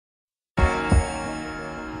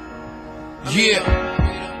Yeah,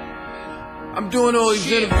 I'm doing all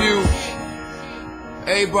these interviews.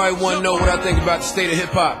 Everybody wanna know what I think about the state of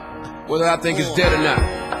hip-hop, whether I think it's dead or not.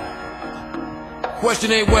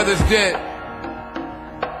 Question ain't whether it's dead.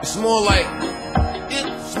 It's more like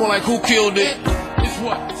who killed it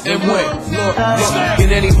and when. Look, can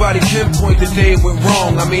anybody pinpoint the day it went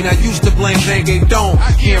wrong? I mean, I used to blame Zange Dome.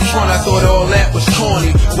 Can't front, I thought all that was corny.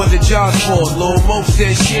 Was it John's fault? Lil' Mo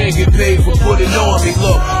said she ain't get paid for putting on me.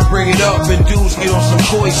 Look, bring it up and dudes get on some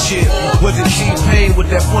coy shit. Was it T-Pain with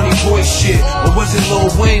that funny voice shit? Or was it Lil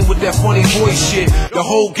Wayne with that funny voice shit? The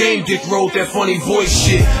whole game dick rolled that funny voice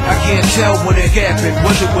shit. I can't tell when it happened.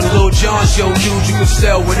 Was it when Lil Jon showed dudes you could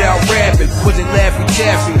sell without rapping? Was it Laffy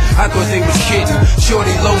Taffy? I thought they was kidding.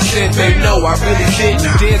 Shorty Low said they know, I really didn't.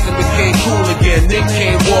 Dancing became cool again, Nick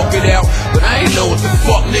came walking out, but I ain't know what the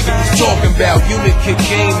fuck niggas was talking about. Unit kick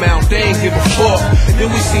game out, they ain't give a fuck. And then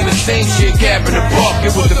we seen the same shit happen to Buck.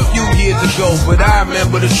 It was a few years ago, but I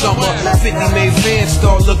remember the summer 50 made fans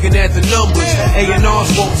start looking at the numbers.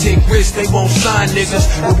 A&Rs won't take risks, they won't sign niggas.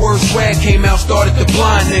 The word swag came out, started to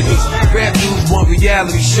blind niggas. Rap dudes want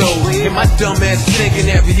reality shows, and my dumb ass thinking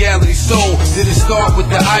that reality sold. Did it start with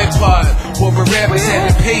the iPod, where the rappers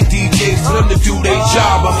had to pay DJs for them to do their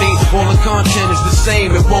job? I mean, all the content is the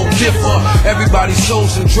same, it won't differ. Everybody sold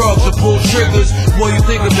some drugs or pull triggers. When you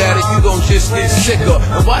think about it, you gon' just get sicker.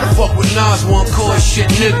 And why the fuck would Nas want call shit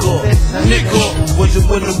nigga? Nigga, was it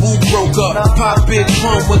when the Wu broke up? Pop Big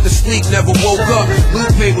Pun went to sleep, never woke up.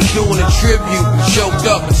 Lupe was doing a tribute, choked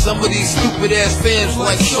up. And some of these stupid ass fans were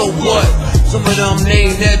like, so what? Some of them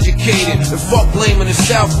ain't educated. The fuck blaming the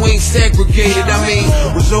South, we ain't segregated. I mean,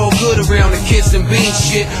 was all good around the kiss and bean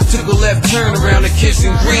shit. Took a left turn around the kiss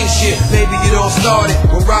and green shit. Maybe it all started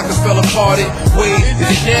when Rockefeller parted. Wait,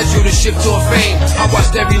 is it natural to shift to a fame? I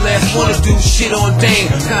watched every last one of do shit on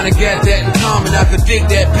Dame. Kinda got that in common, I could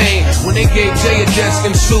dig that pain. When they gave Jay a desk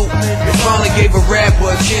and suit, they finally gave a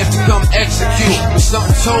rapper a chance to come execute. But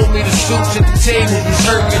something told me the suits at the table was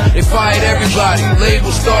hurting. They fired everybody,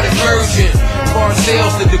 labels started merging. Car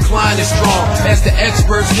sales, the decline is strong. As the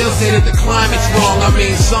experts, they'll say that the climate's wrong. I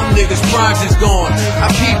mean, some niggas' primes is gone. I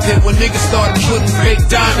peeped it when niggas started putting fake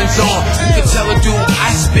diamonds on. You can tell a dude, I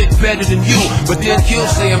spit better than you, but then he'll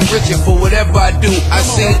say I'm richer for whatever I do. I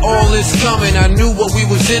seen all this coming, I knew what we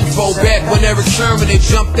was in for. Back when Eric Sermon, they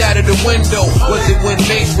jumped out of the window. Was it when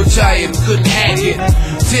Mace retired and couldn't hack it?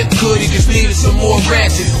 Tip could, he just needed some more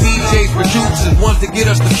ratchets. DJs, producers, ones to get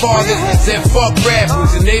us the farthest, said fuck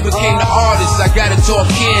rappers, and they became the artists. I gotta talk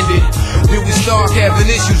candid. Then we start having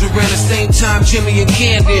issues around the same time Jimmy and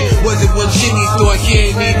Candid. Was it when Jimmy thought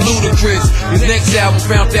he ain't need Ludacris? His next album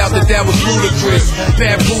found out that was ludicrous.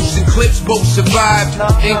 Bad Boots and Clips both survived.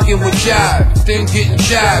 Inking with jive, then getting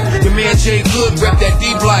jived. Your man Jay Good rep that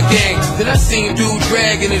D-Block gang. Then I seen dude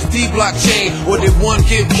dragging his D-Block chain. Or did one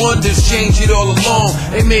hit wonders change it all along?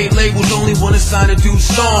 They made labels only wanna sign a dude's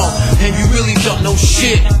song, and you really don't know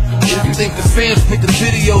shit. If you think the fans pick the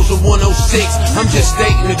videos of 106, I'm just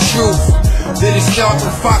stating the truth. Did it start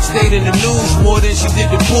when Fox stayed in the news more than she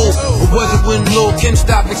did the pool? Or was it when Lil' Kim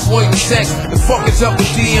stopped exploiting sex? The fuck is up with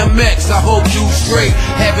DMX? I hope you straight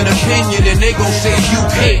have an opinion and they gon' say you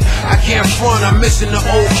hate. I can't front, I'm missing the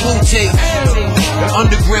old Clue tape. The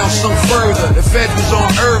underground sunk further. The feds was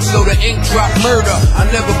on Earth, so the ink dropped murder. I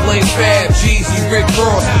never blame Fab, Jeezy, Rick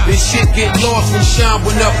Ross. This shit get lost when Sean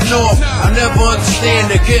went up north. I never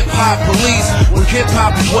understand the hip-hop police, when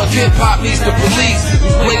hip-hop is what hip-hop needs to police.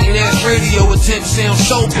 These blatant ass radio attempts sound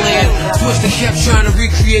so bland. Twisted kept trying to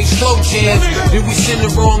recreate slow jams. Then we send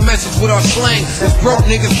the wrong message with our slang. There's broke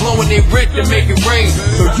niggas blowing their rent to make it rain.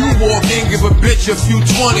 So you walk in, give a bitch a few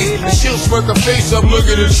 20s, and she'll smirk her face up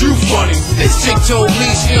looking at you funny. This chick told me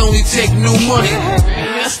she only take new money.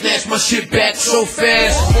 I snatched my shit back so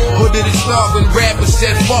fast. Or did it start when rappers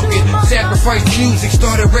said fuck it? Sacrificed music,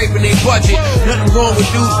 started raping their budget. Nothing wrong with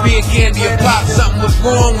dudes being candy or pop. Something was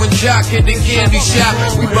wrong when Jock hit the candy shop.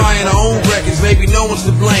 We buying our own records, maybe no one's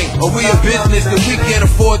to blame. Or we a business that we can't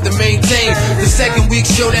afford to maintain. The second week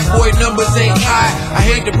show that boy numbers ain't high. I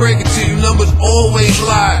hate to break it to you, numbers always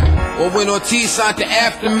lie. Or when Ortiz signed the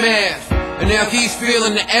Aftermath, and now he's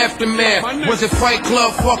feeling the aftermath. Was it Fight Club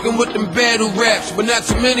fucking with them battle raps? But not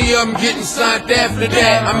too many of them getting signed after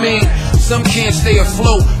that. I mean, some can't stay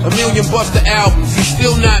afloat. A million Busta albums, he's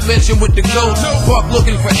still not mentioned with the GOAT. Fuck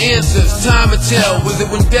looking for answers, time will tell. Was it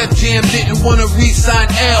when Def Jam didn't want to re-sign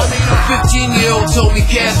L? A 15-year-old told me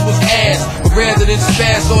Cass was ass, but rather than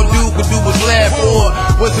spaz, all dude could do was laugh. Or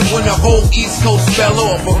was it when the whole East Coast fell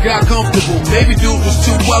off or got comfortable? Maybe dude was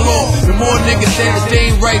too well off. The more niggas said that they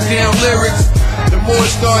ain't write down lyrics, the more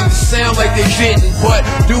it started to sound like they didn't. But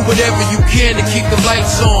do whatever whatever you can to keep the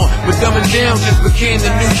lights on. But dumbing down just became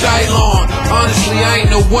the new Dylon. Honestly, I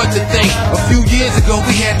ain't know what to think. A few years ago,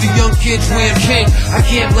 we had the young kids wearing pink. I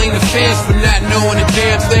can't blame the fans for not knowing a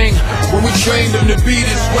damn thing. When we trained them to be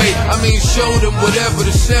this way, I mean, showed them whatever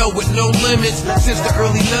to sell with no limits. Since the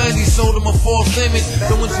early 90s, sold them a false image.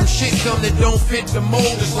 So when some shit come that don't fit the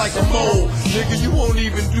mold, it's like a mold. Nigga, you won't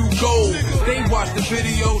even do gold. They watch the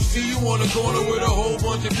video, see you on the corner with a whole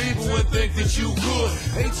bunch of people and think that you good.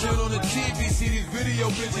 They turn on the TV, see these video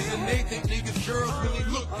bitches, and they think niggas, girls really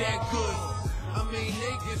look that good. I mean,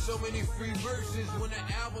 they get so many free verses when the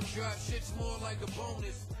album drops. Shit's more like a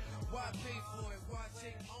bonus. Why pay for it? Why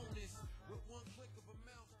take ownership?